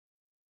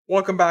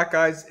Welcome back,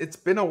 guys. It's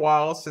been a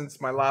while since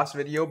my last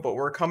video, but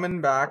we're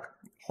coming back,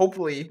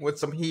 hopefully, with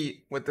some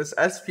heat with this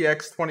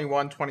SPX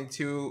 21,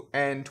 22,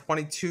 and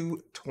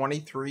 22,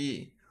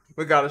 23.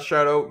 We got a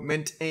shout out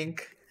Mint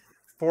Inc.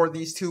 for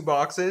these two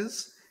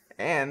boxes,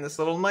 and this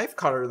little knife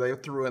cutter they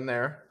threw in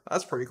there.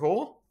 That's pretty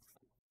cool.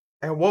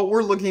 And what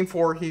we're looking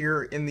for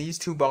here in these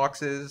two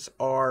boxes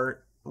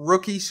are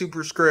rookie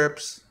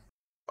superscripts,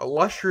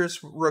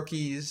 illustrious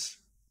rookies,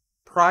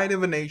 Pride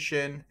of a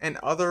Nation, and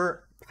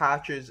other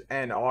patches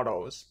and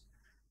autos.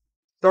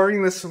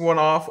 Starting this one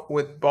off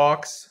with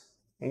box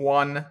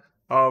 1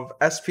 of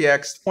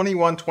SPX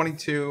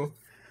 2122,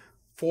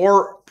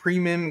 4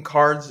 premium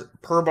cards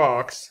per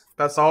box.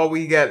 That's all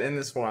we get in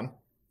this one.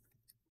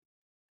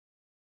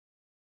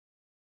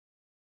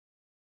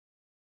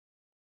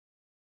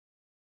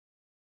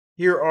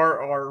 Here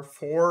are our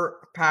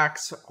 4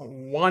 packs,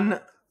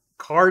 1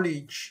 card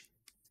each.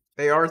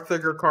 They are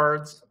thicker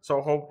cards,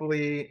 so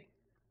hopefully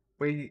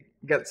we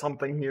get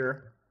something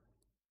here.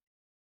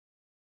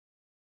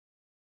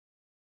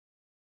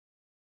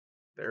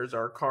 There's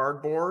our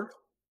cardboard.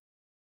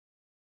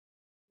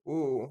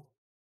 Ooh.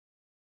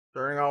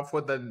 Starting off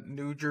with the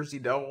New Jersey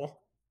Devil.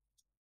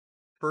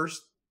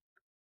 First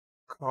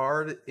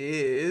card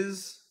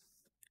is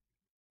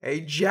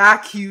a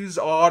Jack Hughes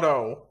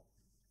auto.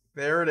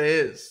 There it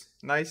is.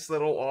 Nice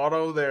little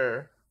auto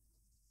there.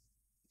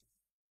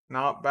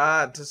 Not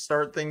bad to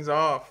start things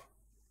off.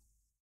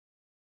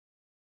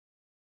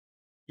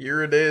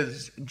 Here it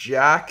is.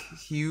 Jack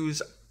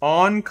Hughes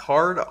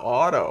on-card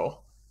auto.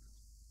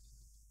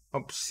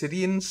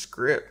 Obsidian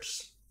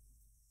Scripts.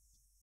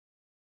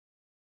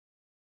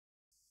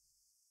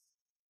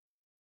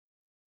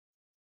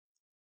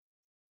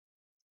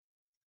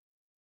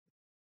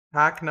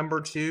 Pack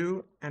number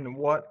 2, and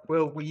what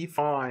will we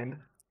find?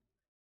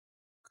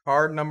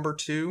 Card number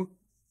 2.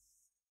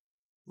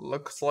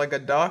 Looks like a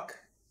duck.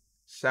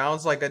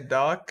 Sounds like a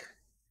duck.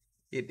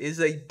 It is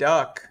a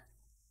duck.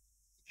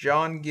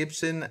 John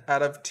Gibson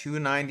out of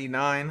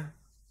 299.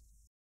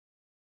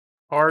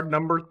 Card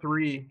number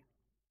 3.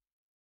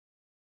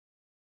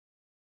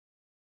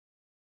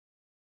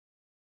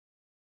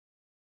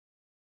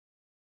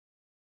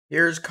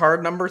 Here's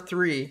card number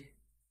 3.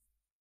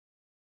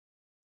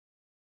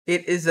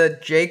 It is a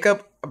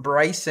Jacob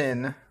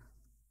Bryson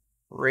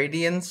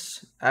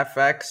Radiance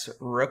FX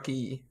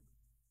rookie.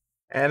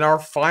 And our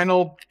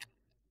final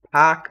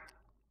pack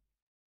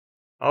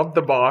of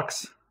the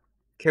box.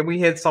 Can we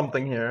hit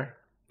something here?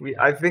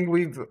 I think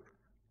we've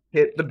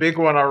hit the big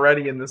one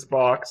already in this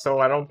box, so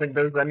I don't think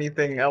there's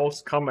anything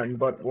else coming,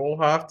 but we'll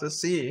have to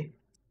see.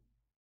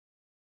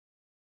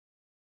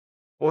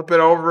 Flip it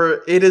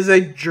over. It is a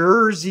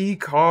jersey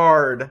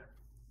card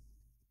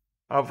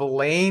of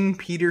Lane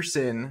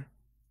Peterson.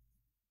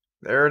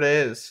 There it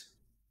is.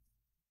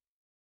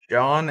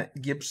 John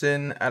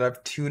Gibson out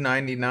of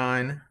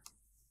 299.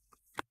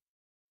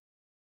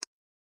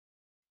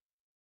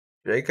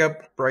 Jacob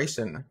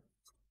Bryson.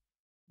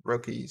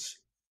 Rookies.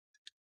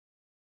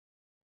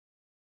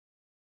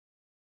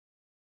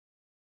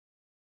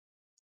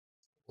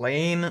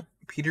 Lane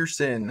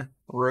Peterson.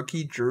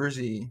 Rookie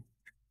jersey.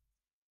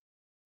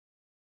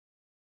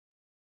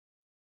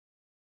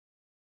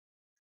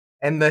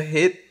 And the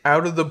hit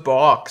out of the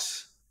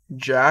box.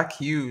 Jack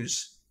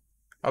Hughes.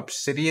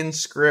 Obsidian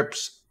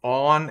Scripts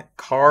on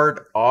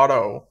card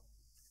auto.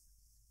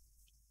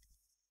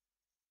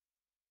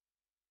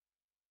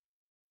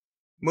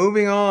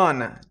 Moving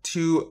on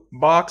to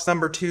box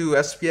number 2,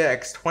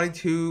 SPX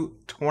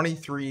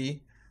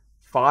 2223,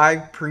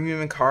 5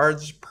 premium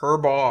cards per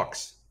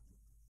box.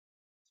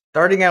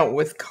 Starting out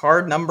with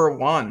card number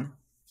 1.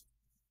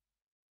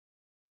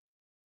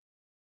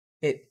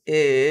 It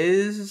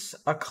is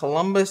a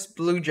Columbus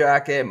Blue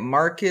Jacket,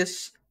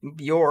 Marcus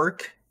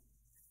Bjork,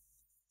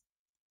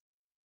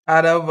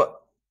 out of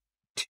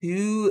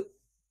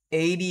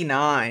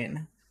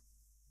 289.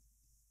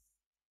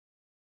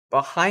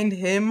 Behind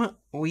him,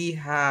 we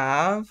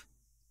have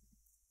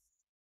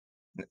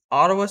an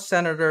Ottawa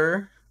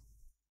Senator,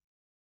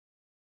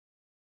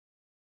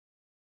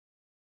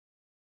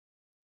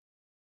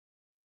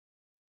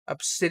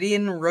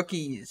 Obsidian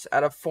Rookies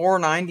out of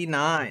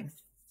 499.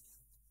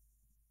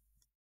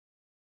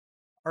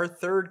 Our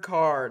third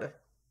card.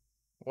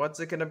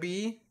 What's it gonna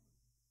be?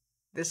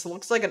 This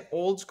looks like an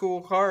old school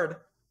card.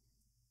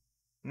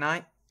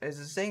 Is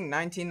it saying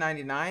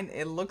 1999?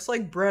 It looks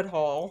like Brett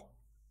Hall.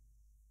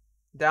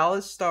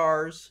 Dallas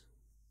Stars.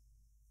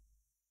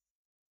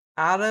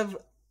 Out of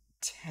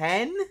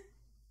 10?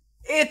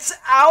 It's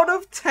out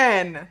of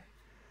 10.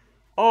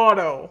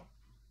 Auto.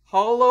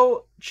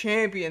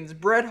 HoloChampions.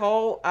 Brett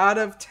Hall out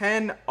of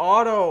 10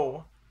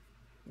 auto.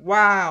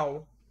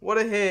 Wow. What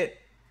a hit.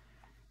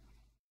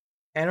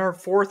 And our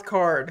fourth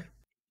card.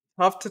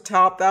 Tough to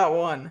top that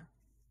one.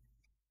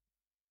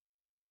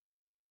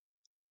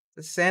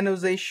 The San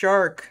Jose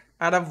Shark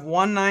out of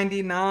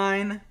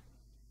 199.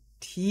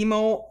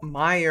 Timo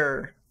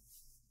Meyer.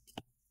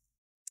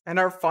 And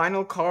our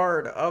final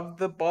card of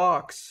the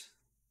box.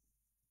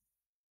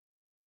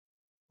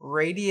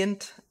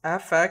 Radiant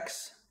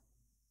FX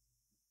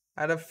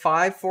out of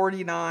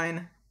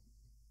 549.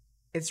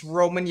 It's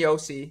Roman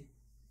Yossi.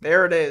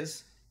 There it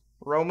is.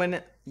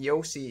 Roman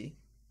Yossi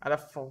out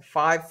of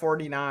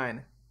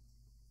 549.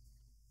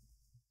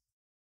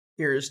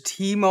 Here's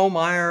Timo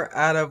Meyer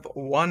out of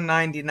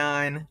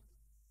 199.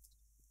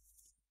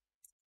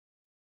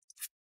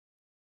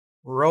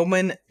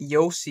 Roman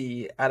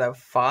Yossi out of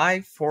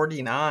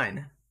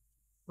 549.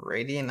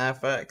 Radiant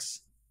FX.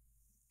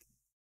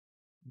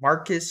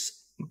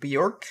 Marcus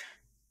Bjork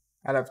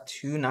out of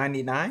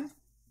 299.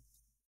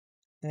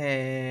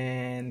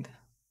 And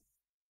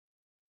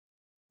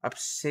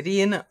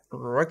Obsidian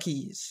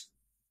Rookies.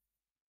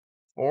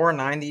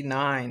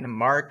 499.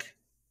 Mark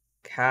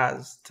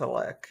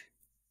Kaztelek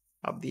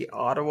of the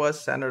Ottawa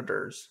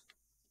Senators.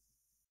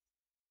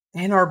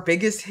 And our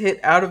biggest hit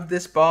out of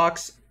this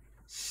box,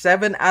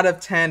 7 out of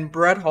 10,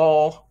 Brett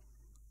Hall,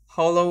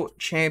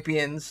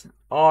 HoloChampions,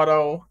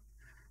 auto,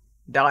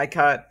 die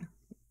cut.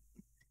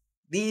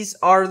 These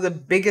are the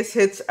biggest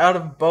hits out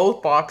of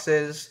both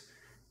boxes.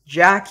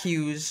 Jack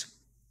Hughes,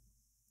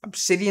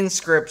 Obsidian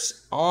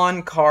Scripts,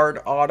 on-card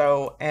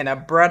auto, and a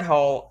Brett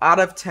Hall out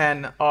of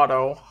 10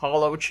 auto,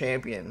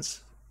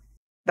 HoloChampions.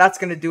 That's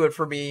going to do it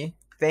for me.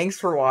 Thanks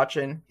for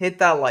watching. Hit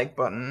that like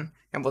button,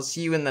 and we'll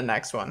see you in the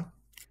next one.